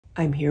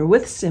I'm here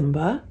with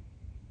Simba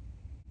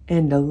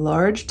and a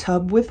large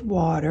tub with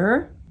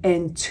water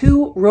and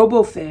 2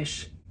 Robo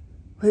fish.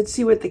 Let's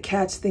see what the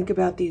cats think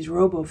about these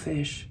Robo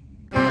fish.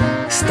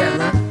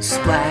 Stella,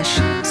 Splash,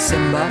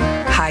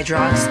 Simba,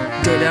 Hydrox,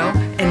 Ditto,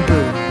 and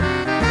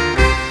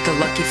Boo. The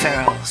Lucky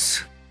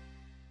Ferals.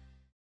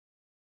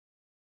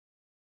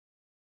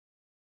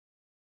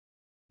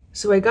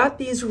 So I got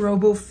these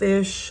Robo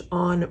fish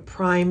on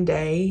Prime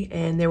Day,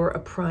 and they were a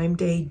Prime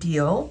Day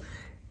deal.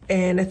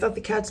 And I thought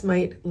the cats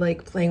might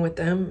like playing with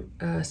them,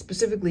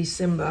 specifically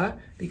Simba,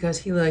 because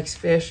he likes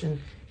fish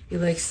and he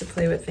likes to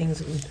play with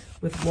things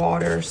with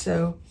water.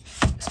 So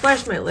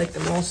Splash might like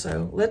them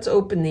also. Let's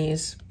open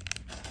these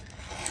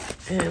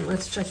and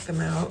let's check them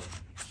out.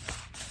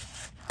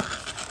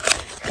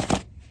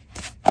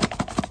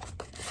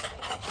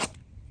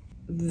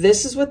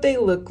 This is what they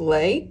look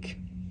like.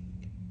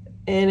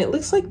 And it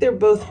looks like they're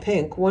both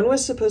pink. One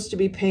was supposed to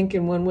be pink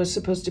and one was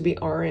supposed to be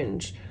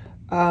orange.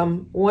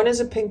 One has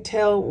a pink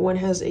tail, one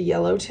has a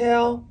yellow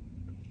tail.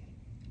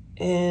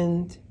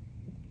 And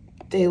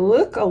they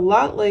look a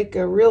lot like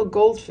a real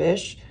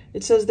goldfish.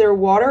 It says they're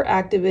water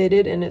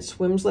activated and it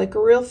swims like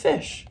a real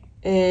fish.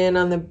 And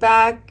on the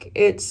back,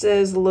 it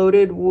says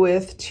loaded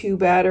with 2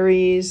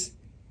 batteries,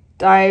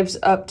 dives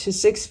up to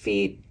 6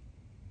 feet,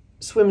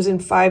 swims in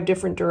 5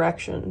 different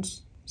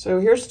directions. So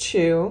here's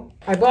 2.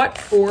 I bought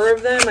 4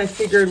 of them. I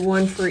figured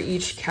 1 for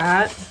each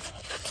cat,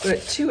 but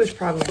 2 is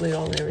probably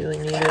all I really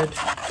needed.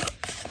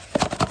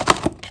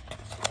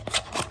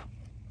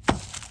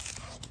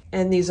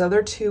 And these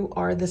other 2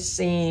 are the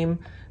same.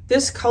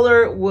 This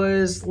color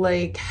was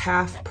like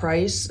half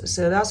price,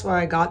 so that's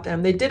why I got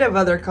them. They did have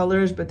other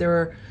colors, but they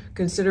were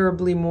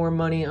considerably more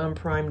money on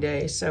Prime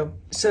Day. So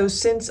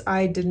since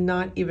I did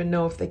not even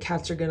know if the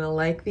cats are gonna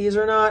like these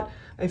or not,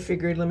 I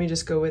figured let me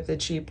just go with the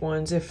cheap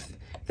ones. If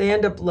they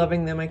end up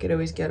loving them, I could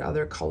always get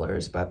other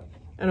colors, but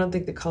I don't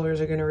think the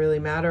colors are gonna really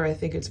matter. I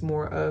think it's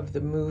more of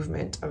the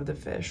movement of the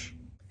fish.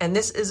 And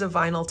this is a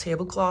vinyl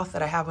tablecloth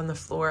that I have on the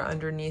floor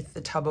underneath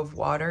the tub of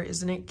water.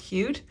 Isn't it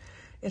cute?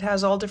 It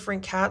has all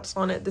different cats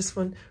on it. This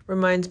one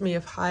reminds me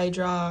of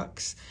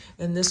Hydrox,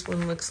 and this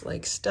one looks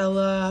like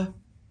Stella.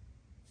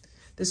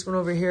 This one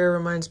over here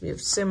reminds me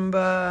of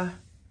Simba.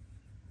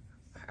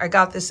 I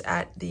got this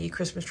at the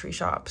Christmas tree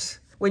shops.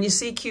 When you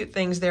see cute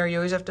things there, you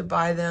always have to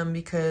buy them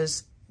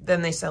because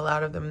then they sell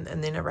out of them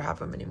and they never have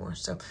them anymore.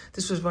 So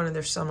this was one of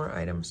their summer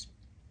items.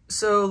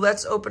 So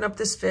let's open up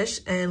this fish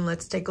and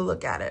let's take a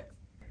look at it.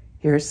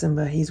 Here's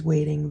Simba. He's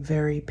waiting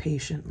very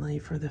patiently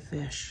for the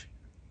fish.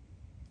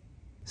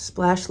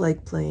 Splash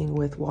liked playing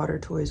with water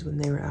toys when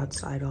they were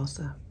outside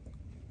also.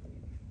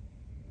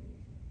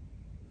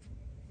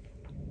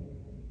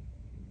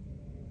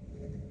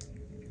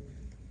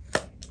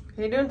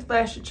 How you doing,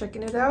 Splash? You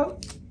checking it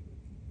out?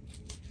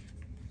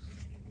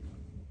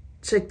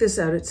 Check this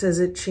out. It says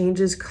it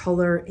changes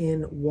color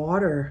in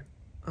water.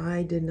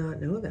 I did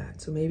not know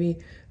that. So maybe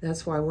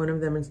that's why one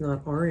of them is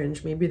not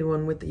orange. Maybe the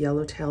one with the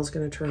yellow tail is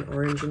going to turn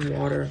orange in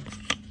water.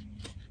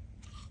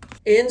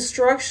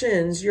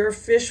 Instructions. Your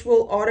fish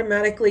will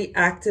automatically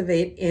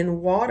activate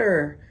in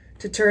water.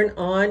 To turn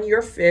on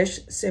your fish,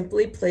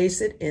 simply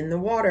place it in the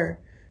water.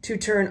 To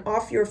turn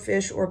off your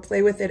fish or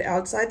play with it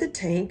outside the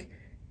tank,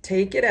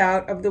 take it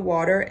out of the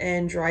water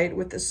and dry it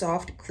with a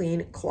soft,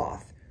 clean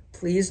cloth.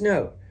 Please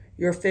note,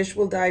 your fish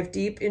will dive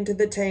deep into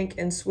the tank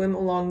and swim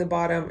along the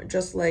bottom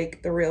just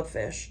like the real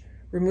fish.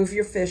 Remove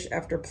your fish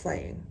after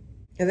playing.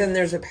 And then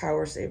there's a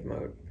power save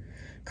mode.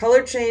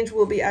 Color change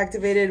will be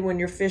activated when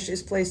your fish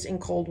is placed in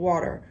cold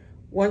water.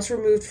 Once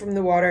removed from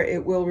the water,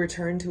 it will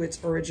return to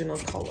its original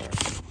color.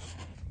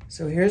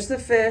 So here's the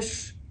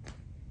fish.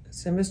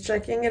 Simba's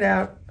checking it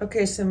out.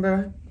 Okay,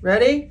 Simba,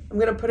 ready? I'm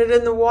gonna put it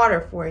in the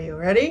water for you.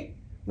 Ready?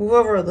 Move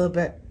over a little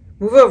bit.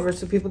 Move over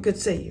so people could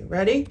see you.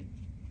 Ready?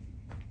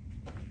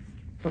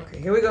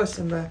 Okay, here we go,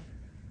 Simba.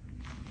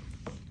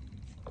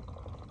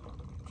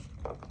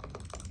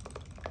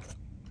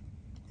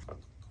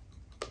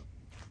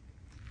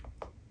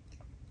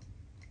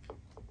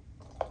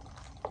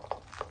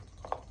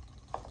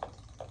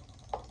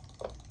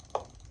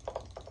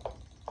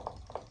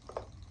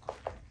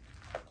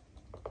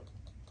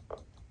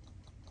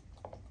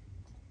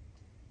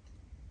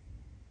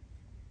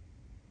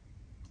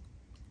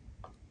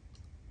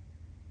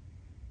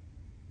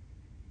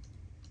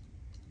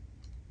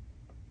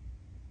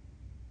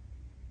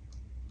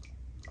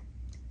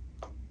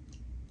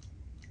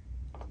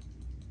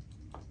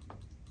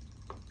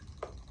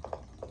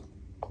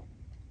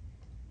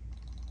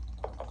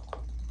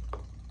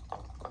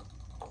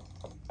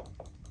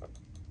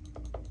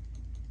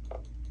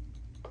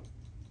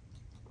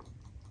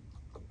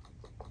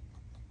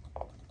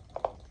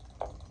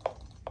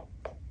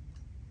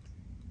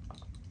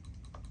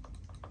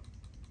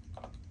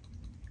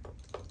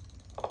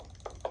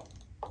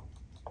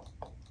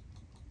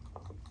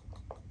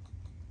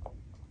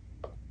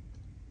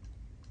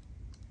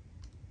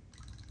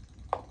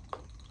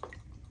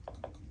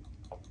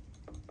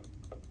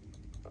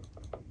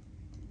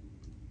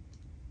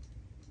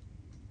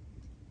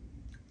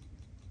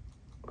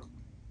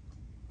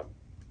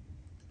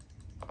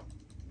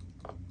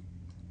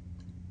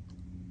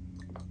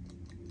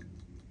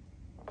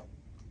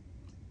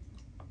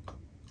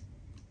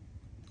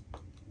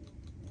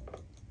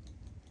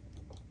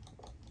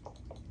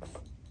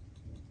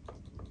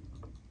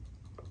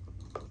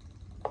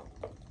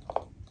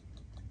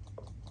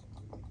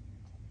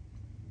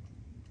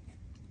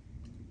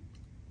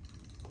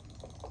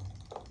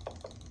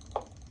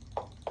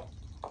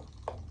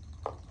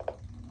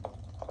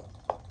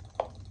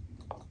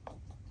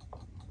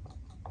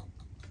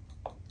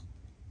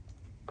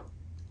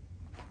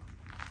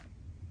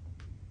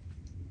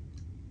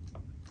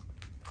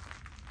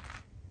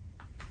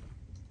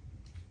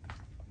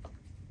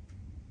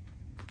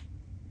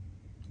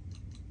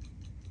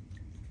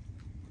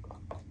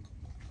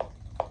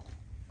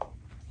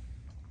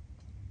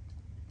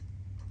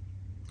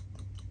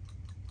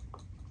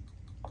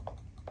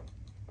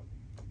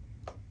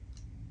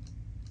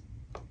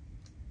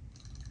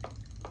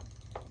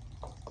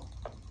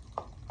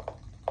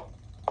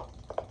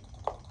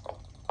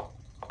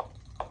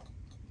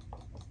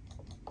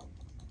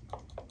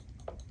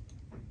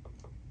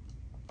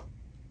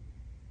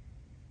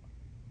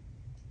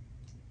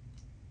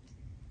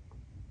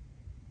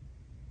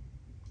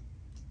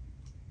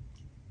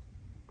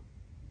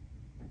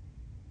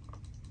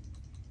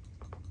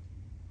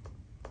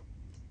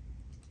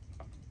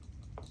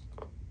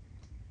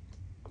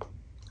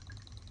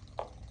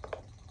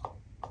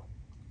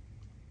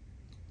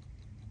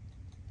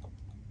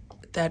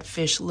 that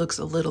fish looks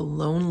a little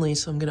lonely,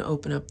 so I'm gonna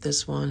open up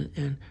this one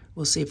and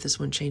we'll see if this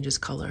one changes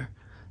color.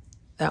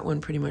 That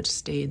one pretty much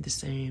stayed the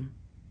same.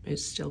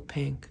 It's still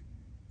pink.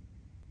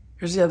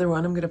 Here's the other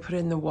one. I'm gonna put it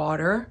in the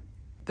water.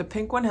 The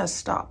pink one has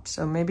stopped,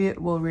 so maybe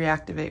it will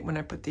reactivate when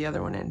I put the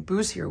other one in.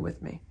 Boo's here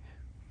with me.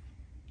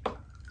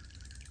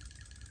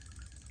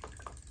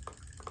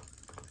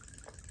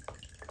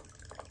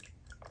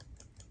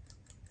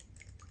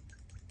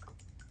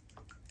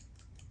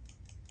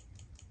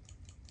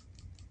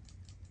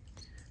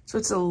 So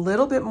it's a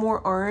little bit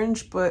more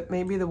orange, but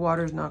maybe the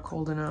water's not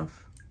cold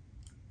enough.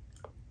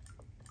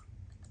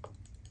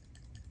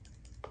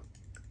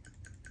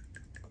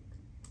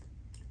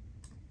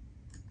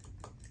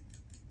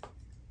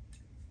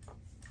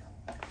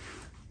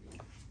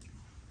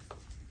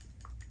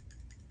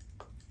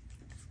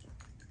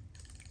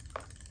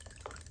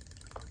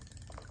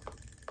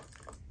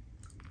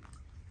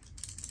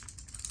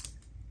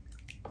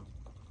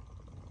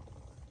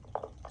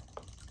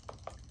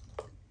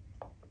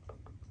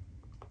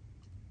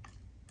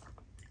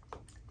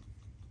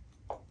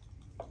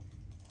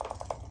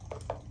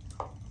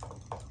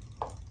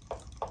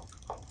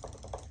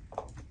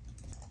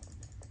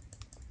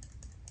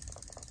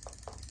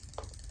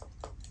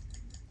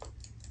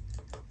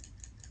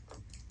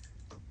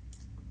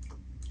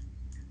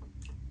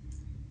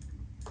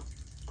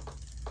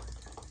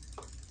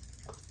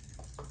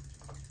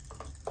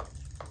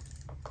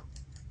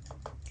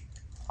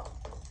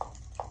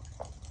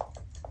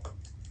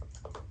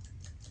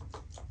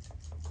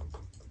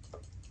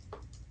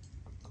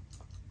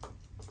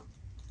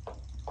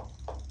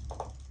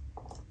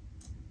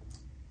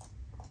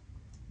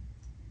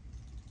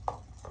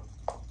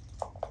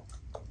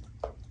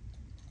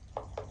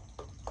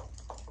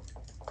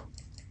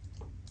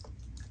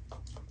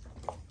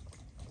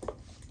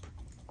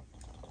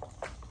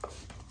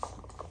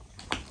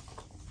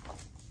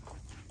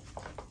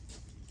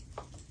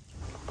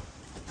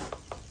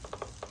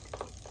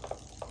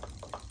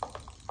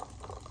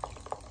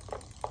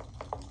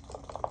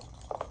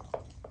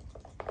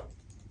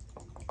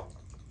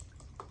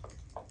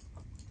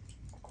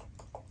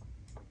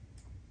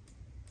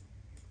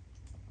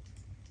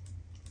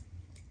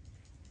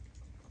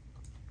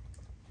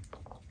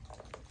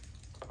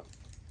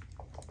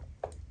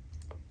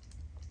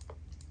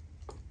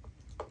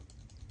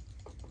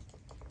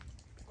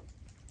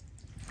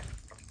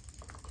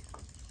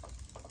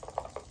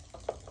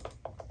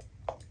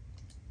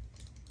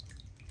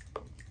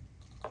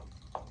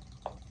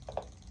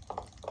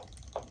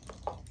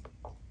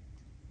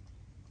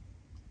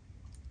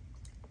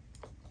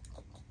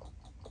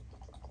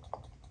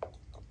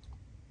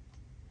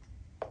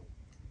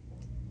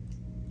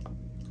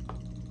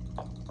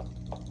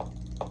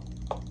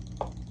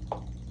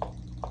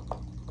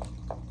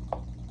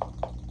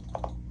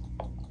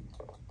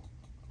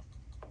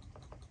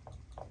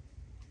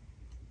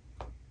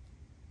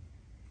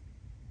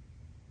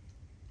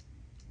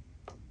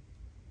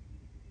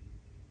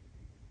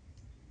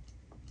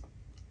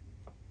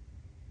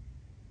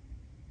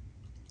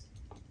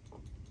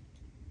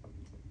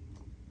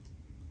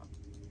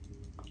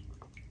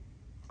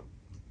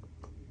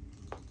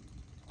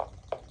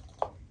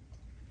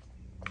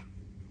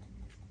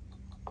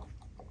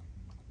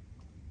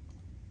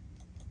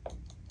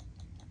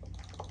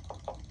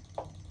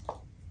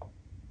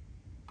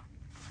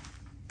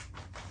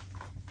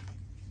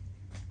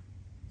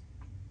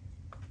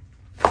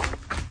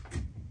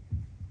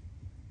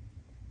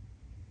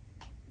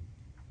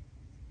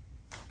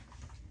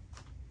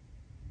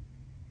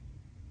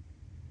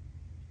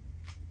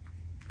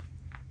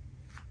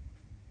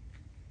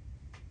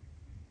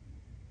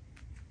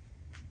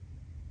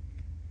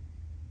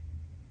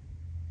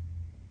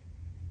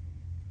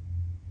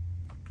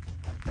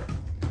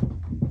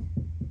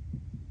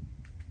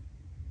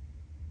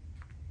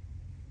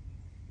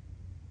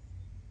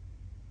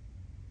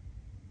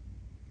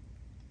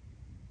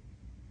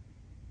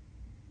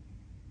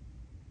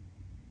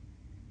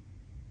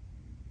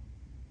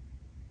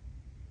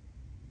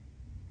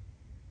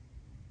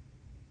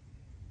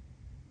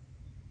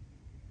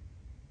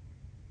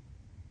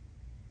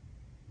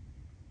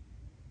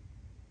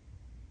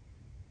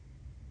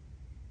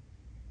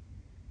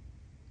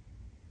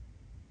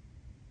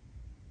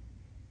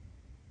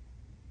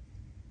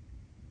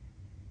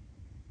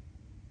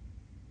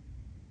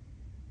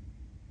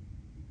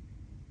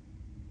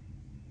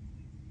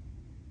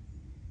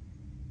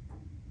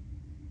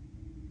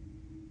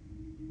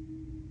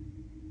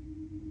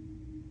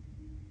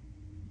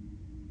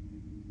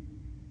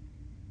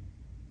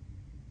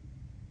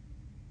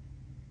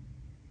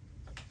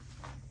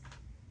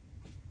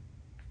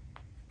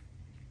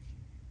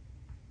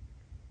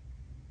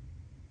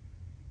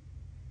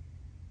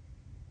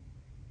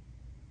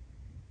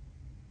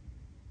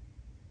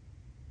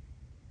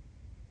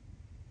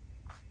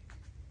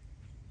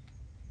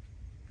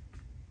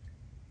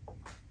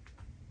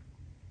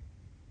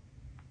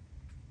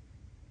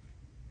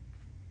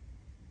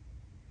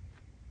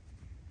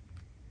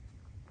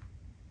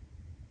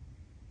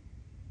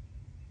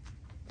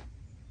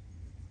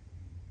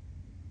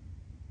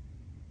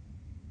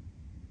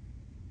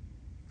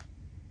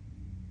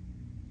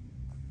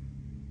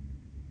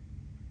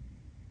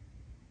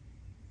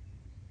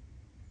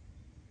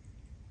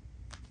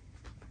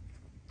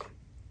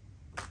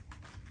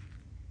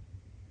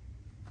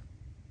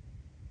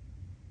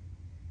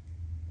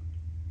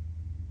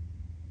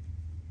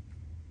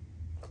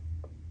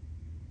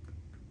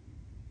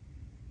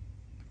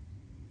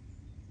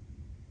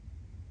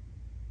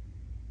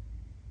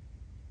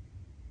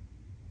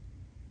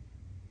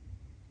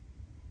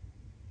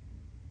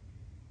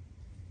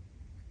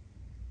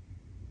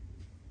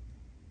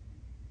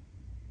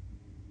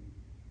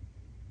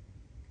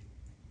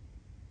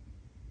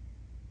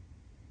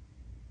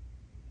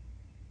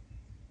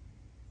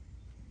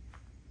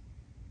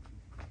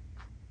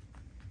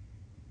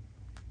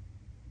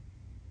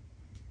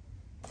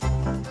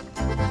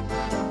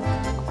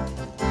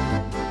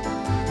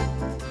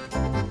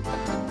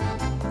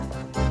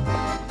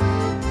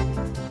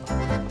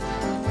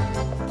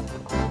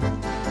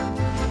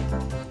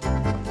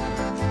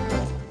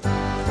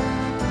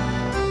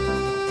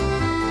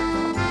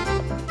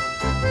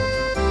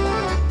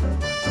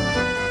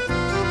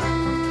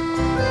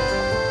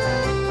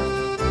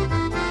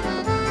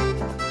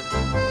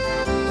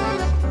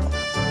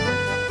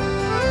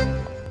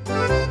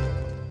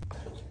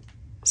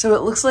 So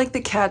it looks like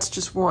the cats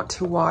just want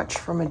to watch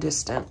from a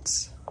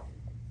distance.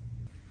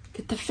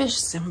 Get the fish,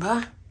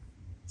 Simba.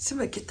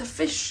 Simba, get the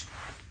fish.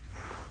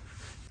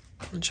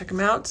 Wanna check them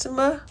out,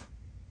 Simba?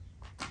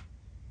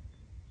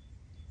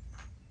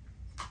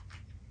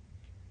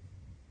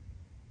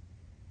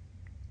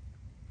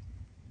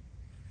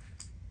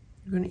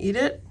 You gonna eat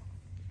it?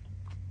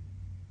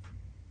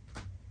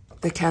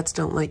 The cats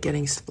don't like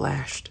getting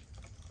splashed.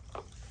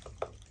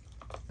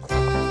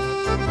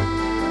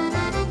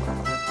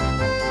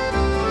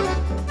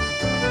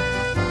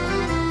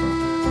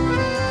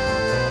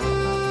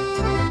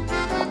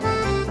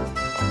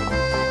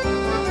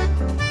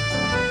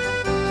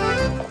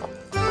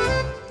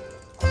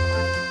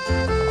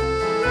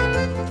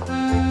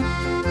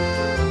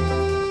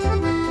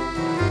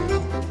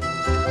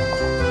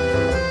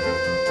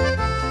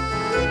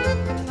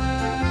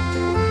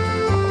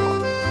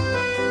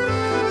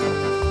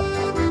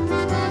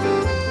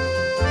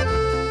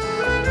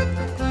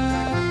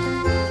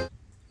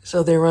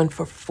 So they run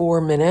for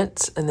 4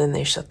 minutes and then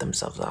they shut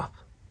themselves off.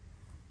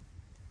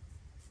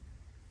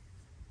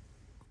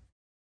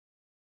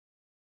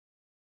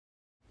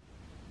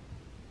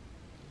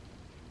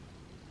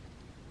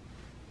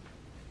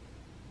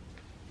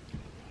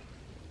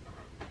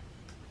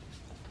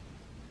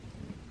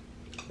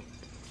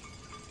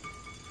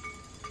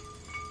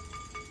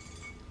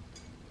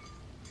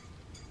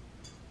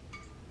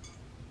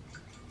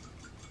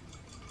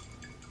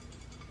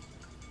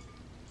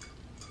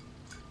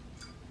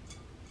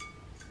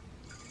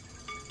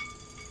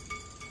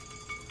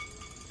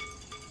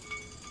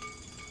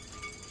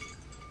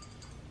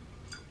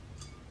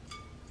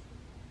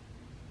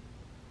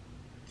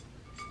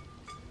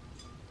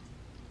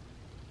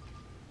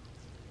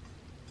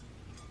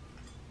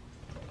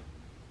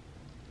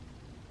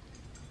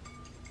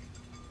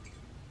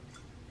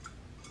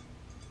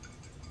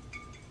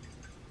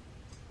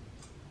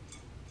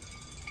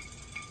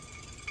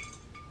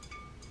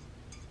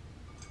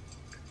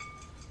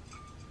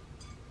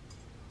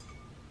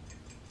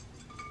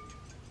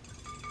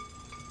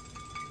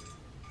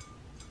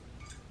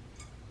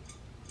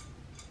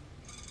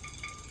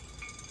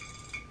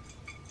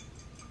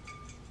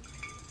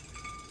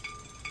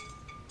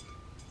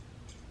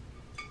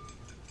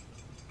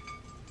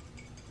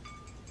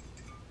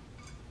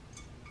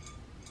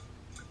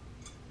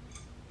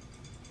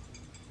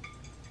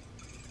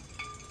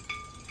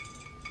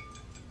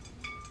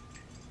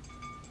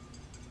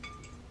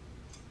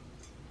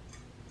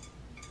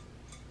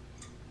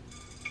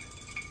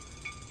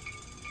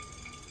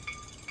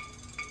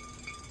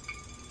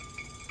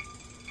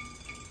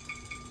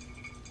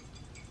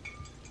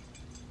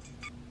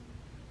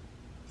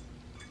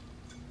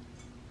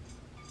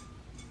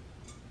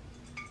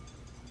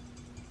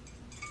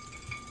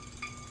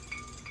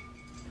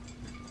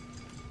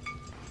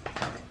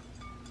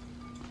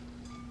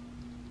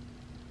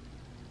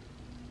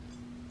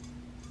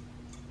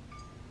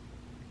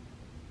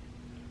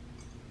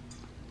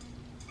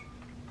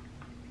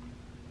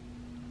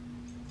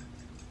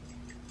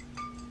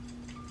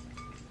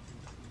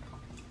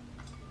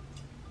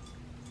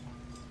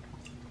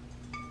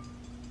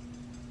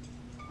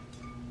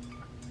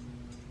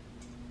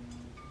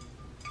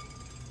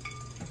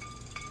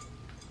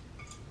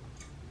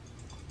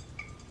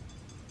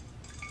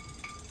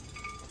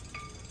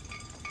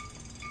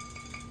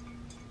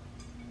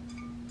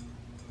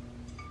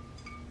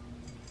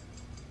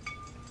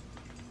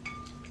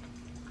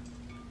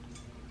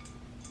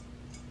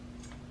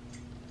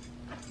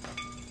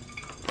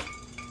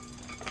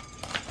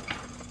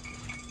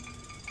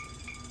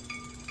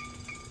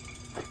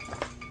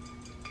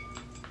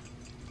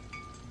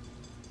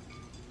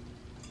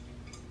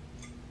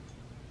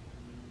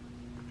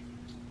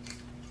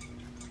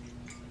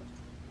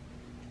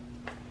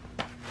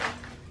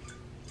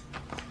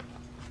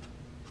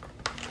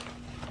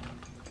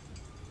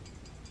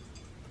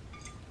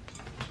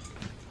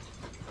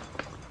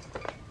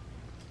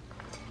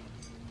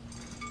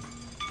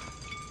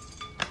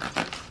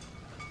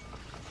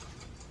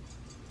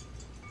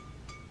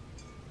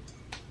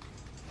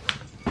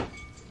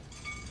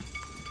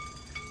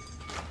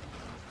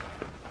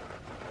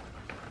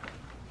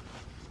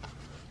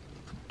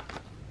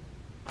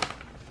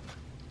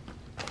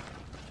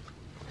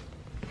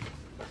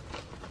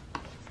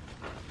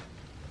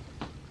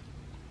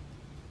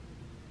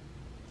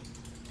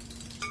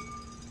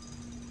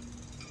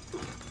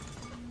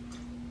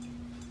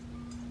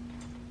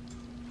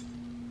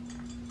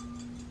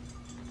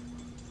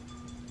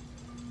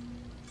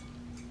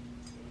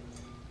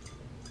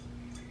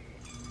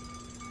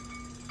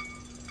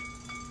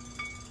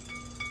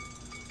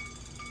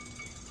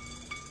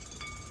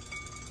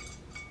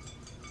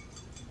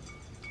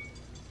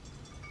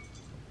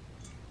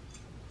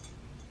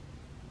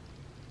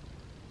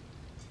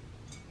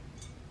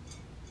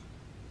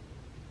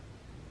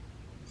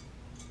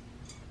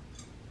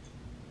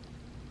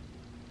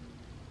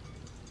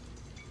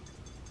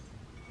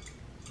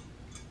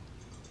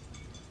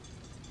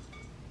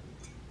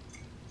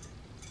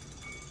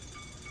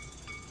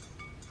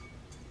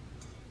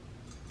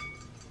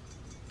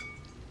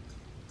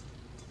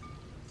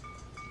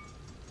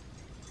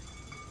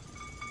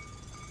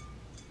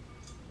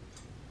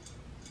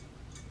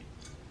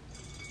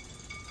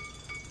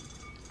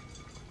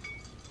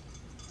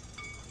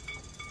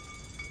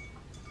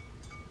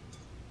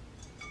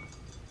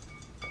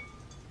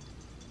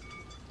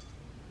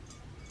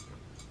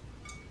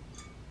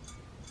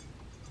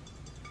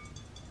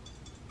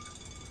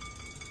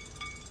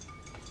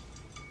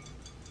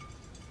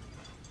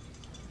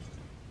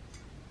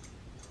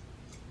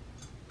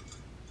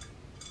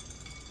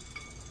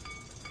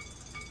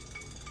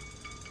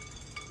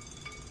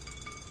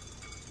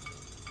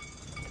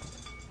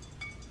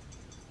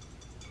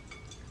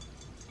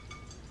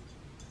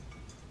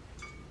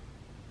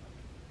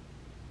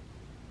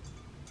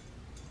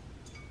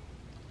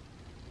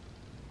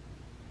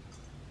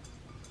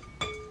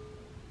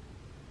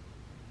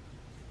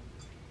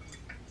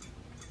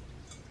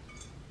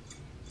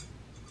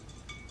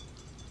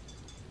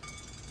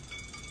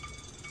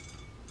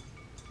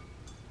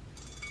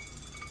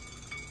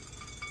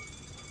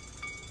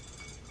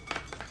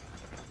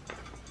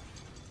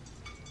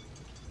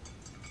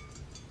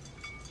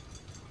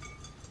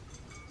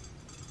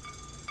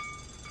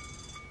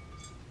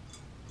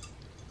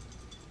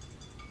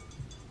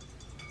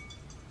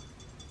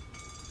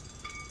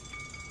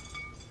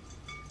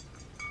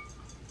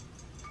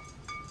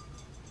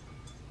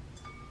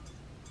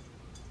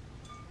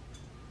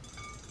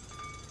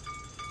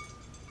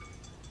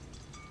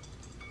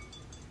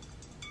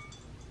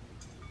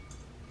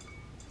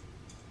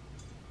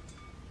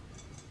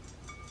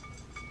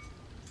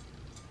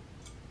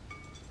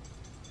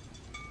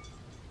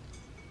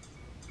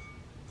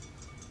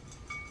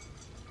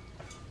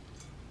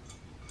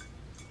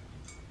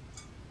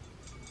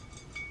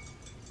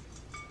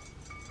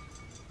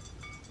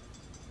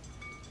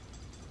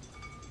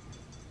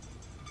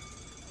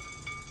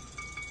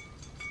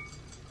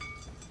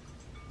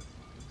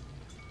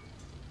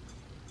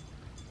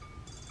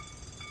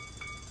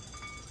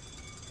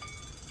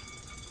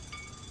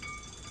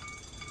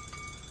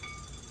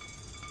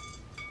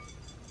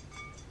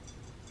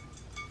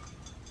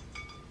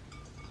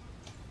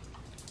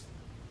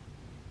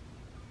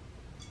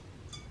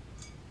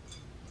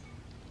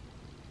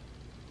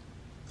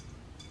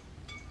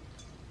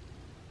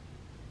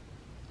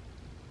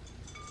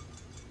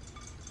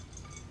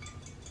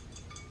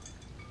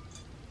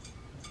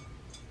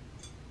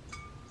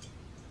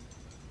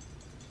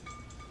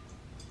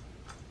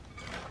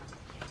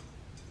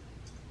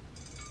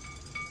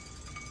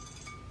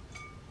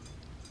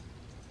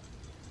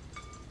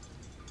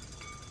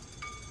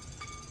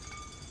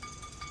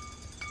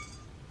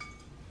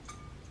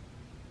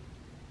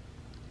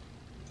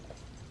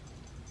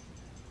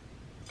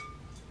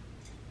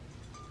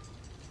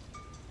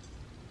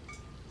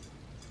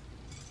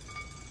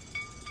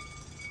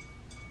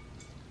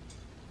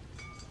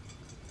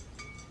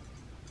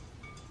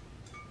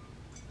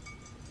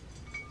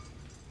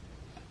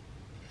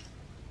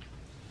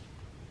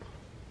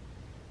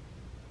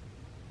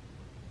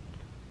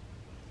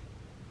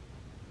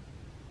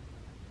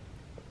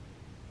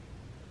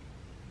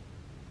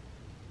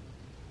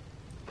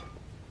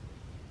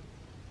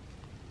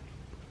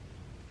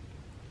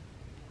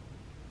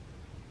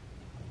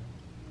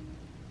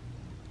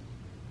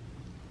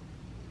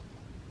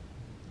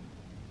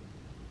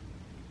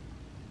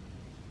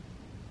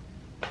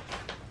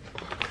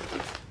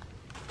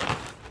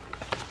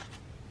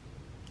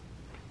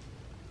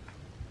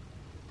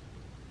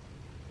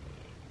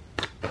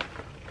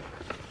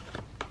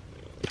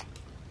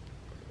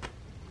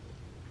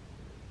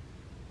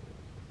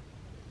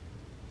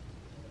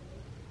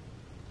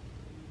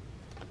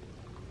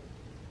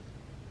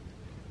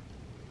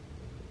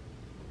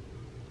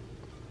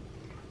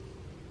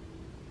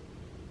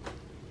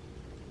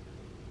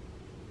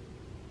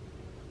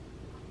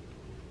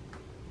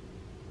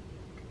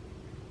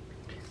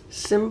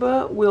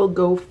 Simba will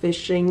go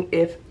fishing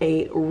if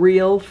a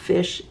real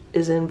fish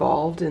is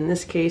involved. In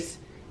this case,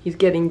 he's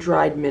getting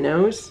dried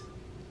minnows.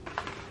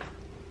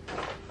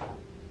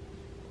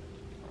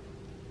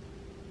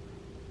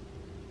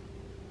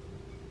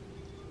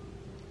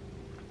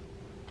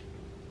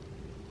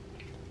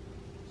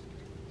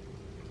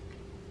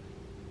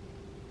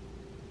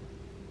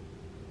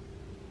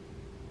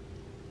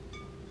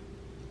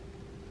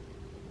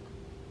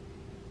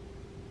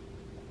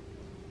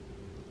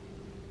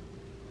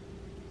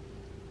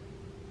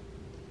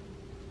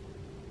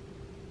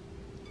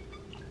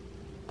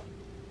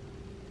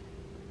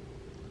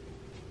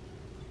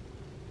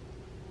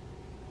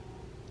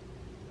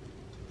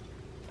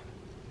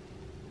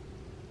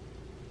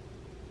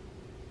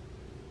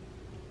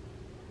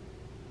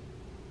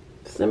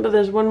 Simba,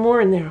 there's one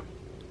more in there.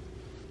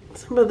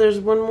 Simba, there's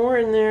one more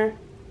in there.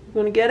 You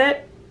gonna get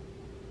it?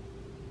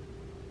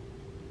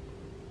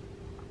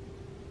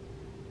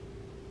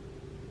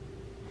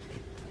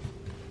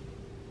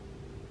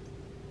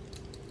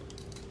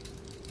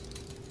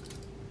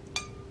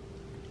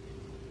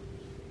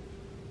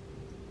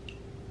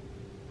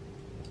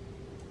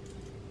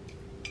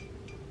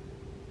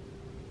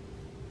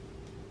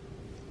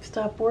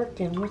 Stop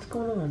working. What's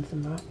going on,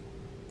 Simba?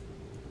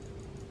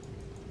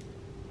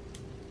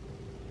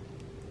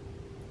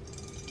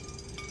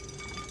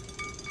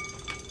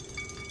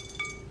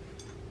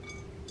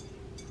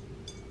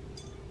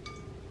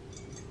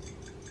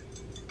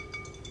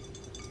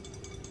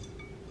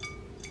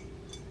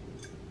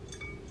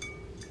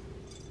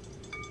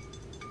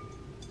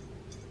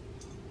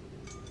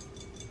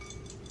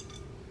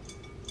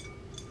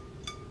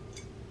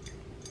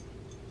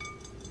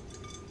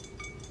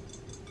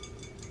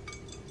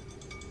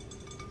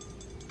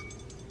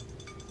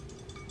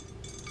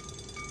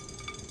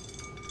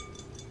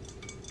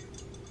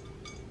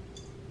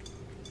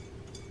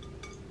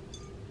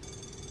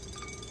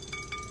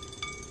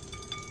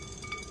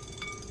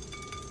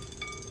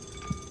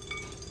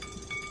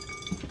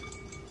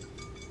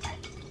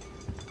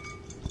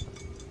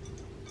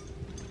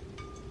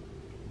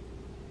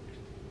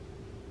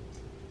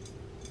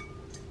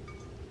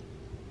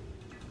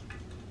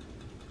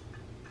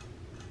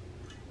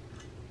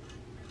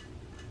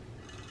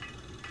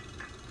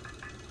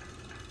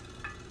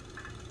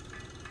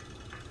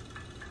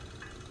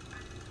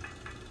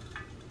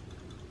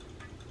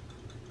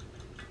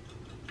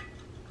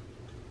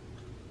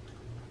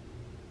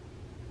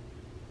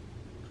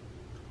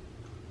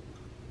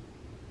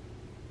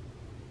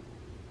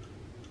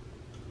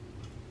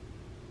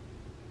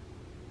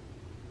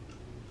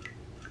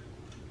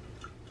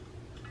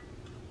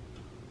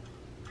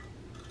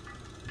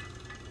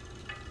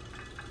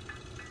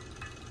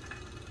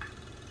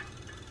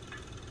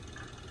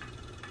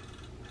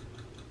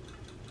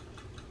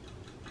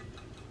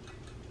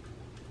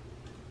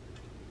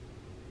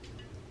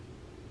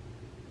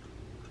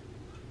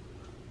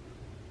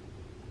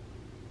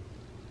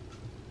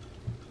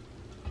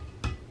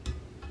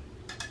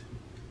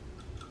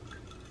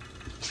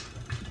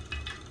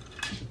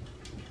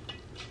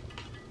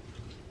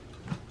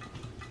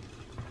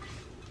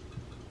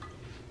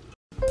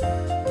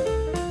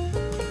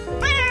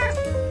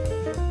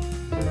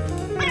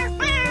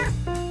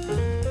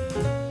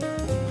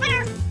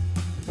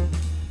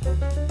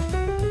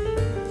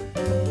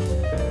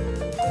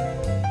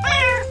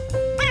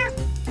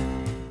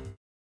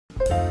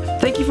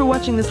 Thank you for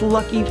watching this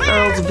Lucky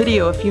Ferals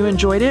video. If you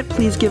enjoyed it,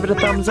 please give it a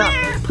thumbs up.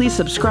 Please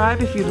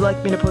subscribe if you'd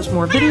like me to post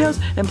more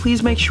videos, and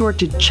please make sure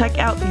to check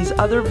out these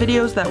other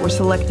videos that were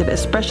selected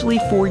especially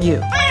for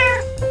you.